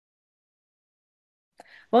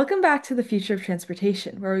Welcome back to the Future of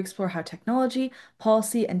Transportation, where we explore how technology,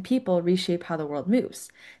 policy, and people reshape how the world moves.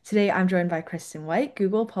 Today, I'm joined by Kristin White,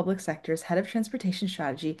 Google Public Sector's Head of Transportation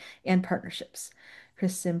Strategy and Partnerships.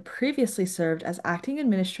 Kristin previously served as Acting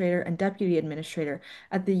Administrator and Deputy Administrator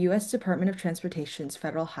at the U.S. Department of Transportation's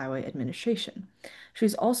Federal Highway Administration. She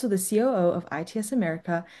was also the COO of ITS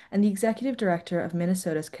America and the Executive Director of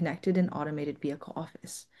Minnesota's Connected and Automated Vehicle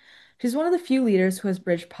Office. She's one of the few leaders who has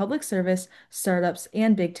bridged public service, startups,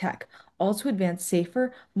 and big tech, all to advance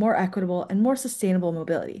safer, more equitable, and more sustainable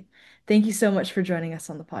mobility. Thank you so much for joining us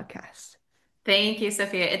on the podcast. Thank you,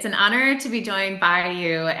 Sophia. It's an honor to be joined by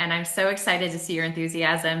you, and I'm so excited to see your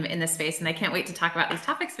enthusiasm in this space, and I can't wait to talk about these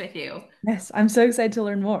topics with you. Yes, I'm so excited to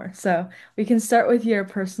learn more. So, we can start with your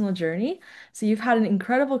personal journey. So, you've had an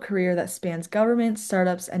incredible career that spans government,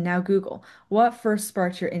 startups, and now Google. What first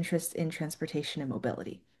sparked your interest in transportation and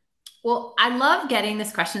mobility? Well, I love getting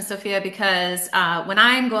this question, Sophia, because when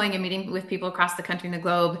I'm going and meeting with people across the country and the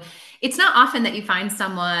globe, it's not often that you find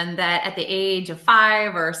someone that at the age of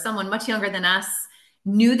 5 or someone much younger than us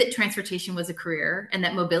knew that transportation was a career and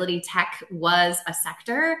that mobility tech was a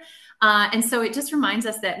sector. And so it just reminds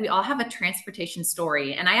us that we all have a transportation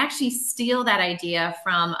story. And I actually steal that idea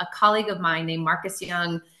from a colleague of mine named Marcus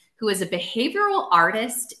Young, who is a behavioral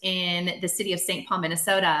artist in the city of St. Paul,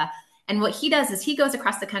 Minnesota. And what he does is he goes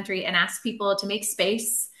across the country and asks people to make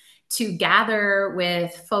space to gather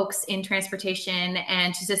with folks in transportation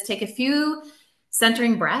and to just take a few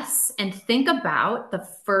centering breaths and think about the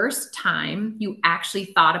first time you actually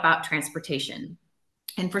thought about transportation.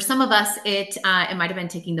 And for some of us, it might have been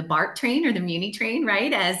taking the BART train or the Muni train,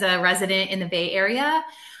 right? As a resident in the Bay Area.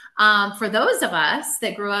 For those of us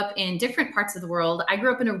that grew up in different parts of the world, I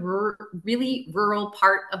grew up in a really rural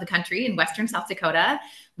part of the country in Western South Dakota.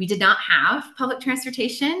 We did not have public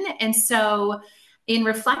transportation. And so, in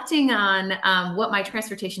reflecting on what my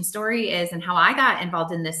transportation story is and how I got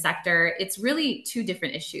involved in this sector, it's really two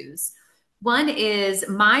different issues. One is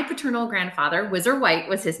my paternal grandfather, Whizzer White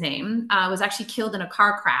was his name, was actually killed in a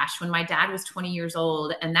car crash when my dad was 20 years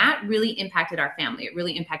old. And that really impacted our family. It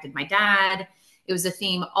really impacted my dad. It was a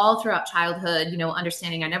theme all throughout childhood,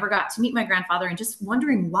 understanding I never got to meet my grandfather and just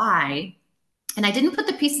wondering why. And I didn't put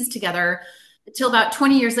the pieces together until about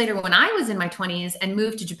 20 years later when I was in my 20s and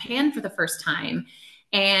moved to Japan for the first time.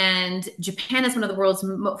 And Japan is one of the world's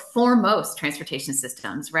foremost transportation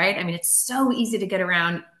systems, right? I mean, it's so easy to get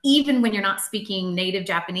around, even when you're not speaking native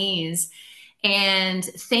Japanese. And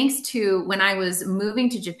thanks to when I was moving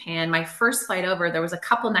to Japan, my first flight over, there was a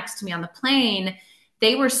couple next to me on the plane.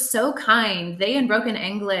 They were so kind. They, in broken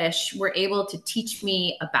English, were able to teach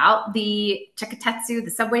me about the Chikatetsu, the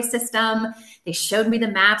subway system. They showed me the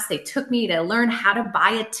maps. They took me to learn how to buy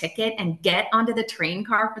a ticket and get onto the train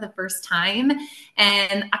car for the first time.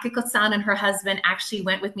 And Akiko-san and her husband actually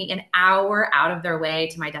went with me an hour out of their way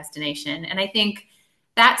to my destination. And I think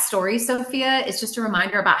that story, Sophia, is just a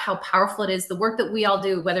reminder about how powerful it is, the work that we all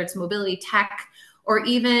do, whether it's mobility tech, or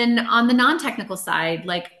even on the non-technical side,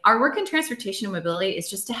 like our work in transportation and mobility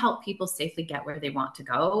is just to help people safely get where they want to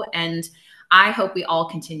go. And I hope we all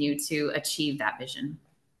continue to achieve that vision.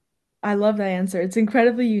 I love that answer. It's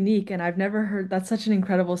incredibly unique, and I've never heard that's such an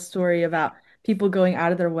incredible story about people going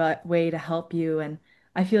out of their way to help you. And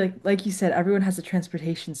I feel like you said, everyone has a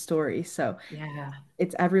transportation story, so Yeah,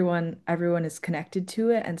 it's everyone is connected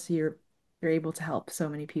to it, and so you're able to help so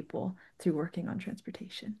many people through working on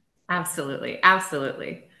transportation. absolutely.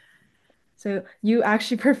 Absolutely. So you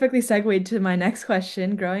actually perfectly segued to my next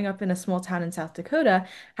question. Growing up in a small town in South Dakota,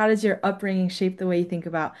 how does your upbringing shape the way you think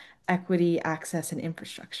about equity, access, and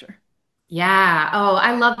infrastructure? Yeah. Oh,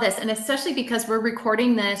 I love this. And especially because we're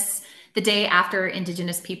recording this the day after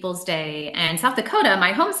Indigenous Peoples Day. And South Dakota,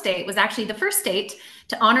 my home state, was actually the first state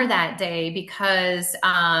to honor that day because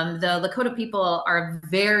the Lakota people are a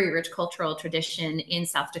very rich cultural tradition in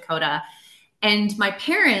South Dakota. And my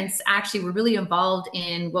parents actually were really involved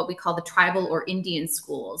in what we call the tribal or Indian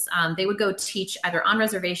schools. They would go teach either on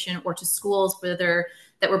reservation or to schools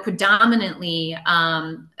that were predominantly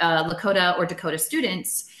Lakota or Dakota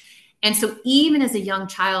students. And so even as a young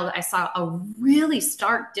child, I saw a really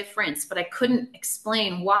stark difference, but I couldn't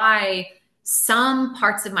explain why some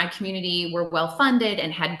parts of my community were well funded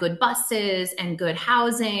and had good buses and good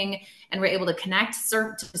housing and were able to connect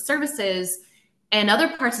to services. And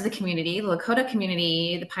other parts of the community, the Lakota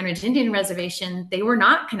community, the Pine Ridge Indian Reservation, they were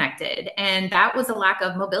not connected. And that was a lack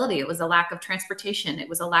of mobility. It was a lack of transportation. It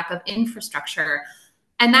was a lack of infrastructure.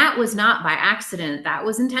 And that was not by accident. That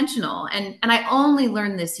was intentional. And I only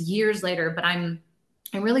learned this years later, but I'm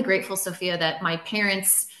really grateful, Sophia, that my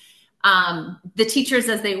parents The teachers,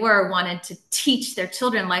 as they were, wanted to teach their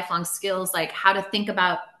children lifelong skills like how to think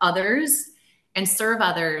about others and serve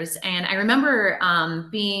others. And I remember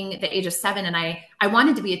being the age of 7, and I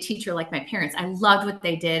wanted to be a teacher like my parents. I loved what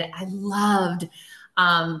they did. I loved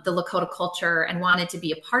the Lakota culture and wanted to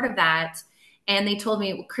be a part of that. And they told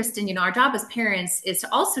me, well, Kristin, our job as parents is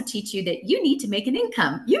to also teach you that you need to make an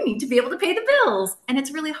income. You need to be able to pay the bills. And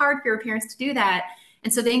it's really hard for your parents to do that.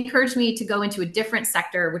 And so they encouraged me to go into a different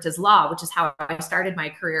sector, which is law, which is how I started my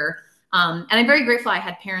career. And I'm very grateful I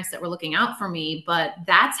had parents that were looking out for me, but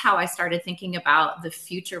that's how I started thinking about the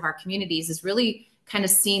future of our communities, is really kind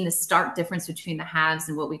of seeing the stark difference between the haves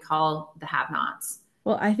and what we call the have-nots.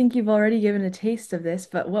 Well, I think you've already given a taste of this,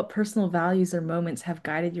 but what personal values or moments have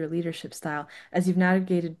guided your leadership style as you've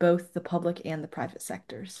navigated both the public and the private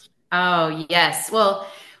sectors? Oh, yes. Well,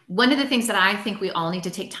 one of the things that I think we all need to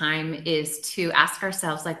take time is to ask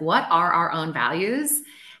ourselves, like, what are our own values?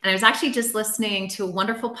 And I was actually just listening to a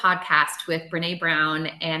wonderful podcast with Brene Brown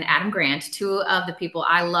and Adam Grant, two of the people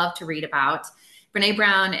I love to read about. Brene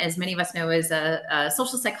Brown, as many of us know, is a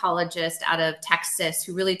social psychologist out of Texas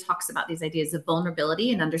who really talks about these ideas of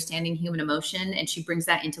vulnerability and understanding human emotion. And she brings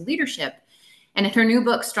that into leadership. And in her new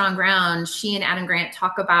book, Strong Ground, she and Adam Grant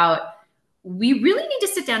talk about we really need to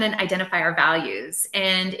sit down and identify our values.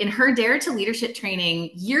 And in her Dare to Leadership training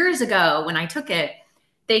years ago, when I took it,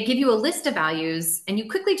 they give you a list of values and you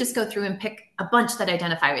quickly just go through and pick a bunch that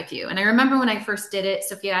identify with you. And I remember when I first did it,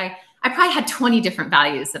 Sophia, I probably had 20 different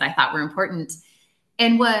values that I thought were important.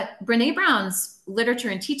 And what Brene Brown's literature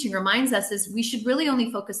and teaching reminds us is we should really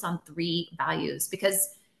only focus on 3 values,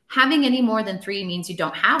 because having any more than 3 means you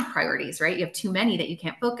don't have priorities, right? You have too many that you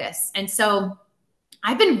can't focus. And so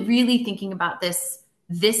I've been really thinking about this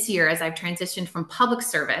year as I've transitioned from public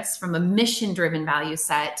service, from a mission driven value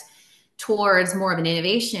set towards more of an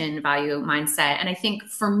innovation value mindset. And I think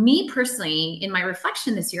for me personally, in my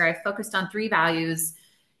reflection this year, I focused on 3 values,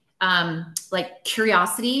 like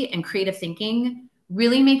curiosity and creative thinking,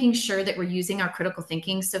 really making sure that we're using our critical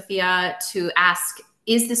thinking, Sophia, to ask,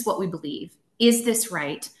 is this what we believe? Is this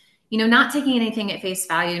right? Not taking anything at face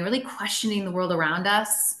value and really questioning the world around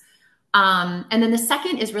us. And then the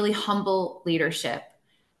second is really humble leadership.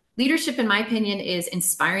 Leadership, in my opinion, is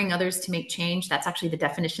inspiring others to make change. That's actually the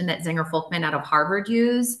definition that Zinger Folkman out of Harvard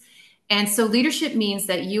used. And so leadership means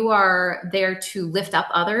that you are there to lift up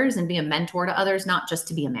others and be a mentor to others, not just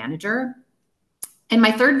to be a manager. And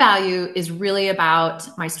my third value is really about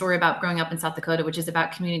my story about growing up in South Dakota, which is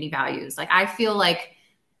about community values. Like, I feel like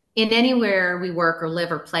in anywhere we work or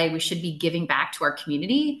live or play, we should be giving back to our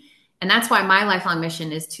community. And that's why my lifelong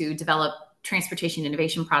mission is to develop transportation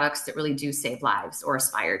innovation products that really do save lives, or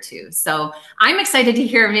aspire to. So I'm excited to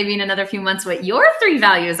hear maybe in another few months what your 3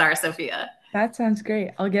 values are, Sophia. That sounds great.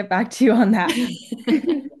 I'll get back to you on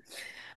that.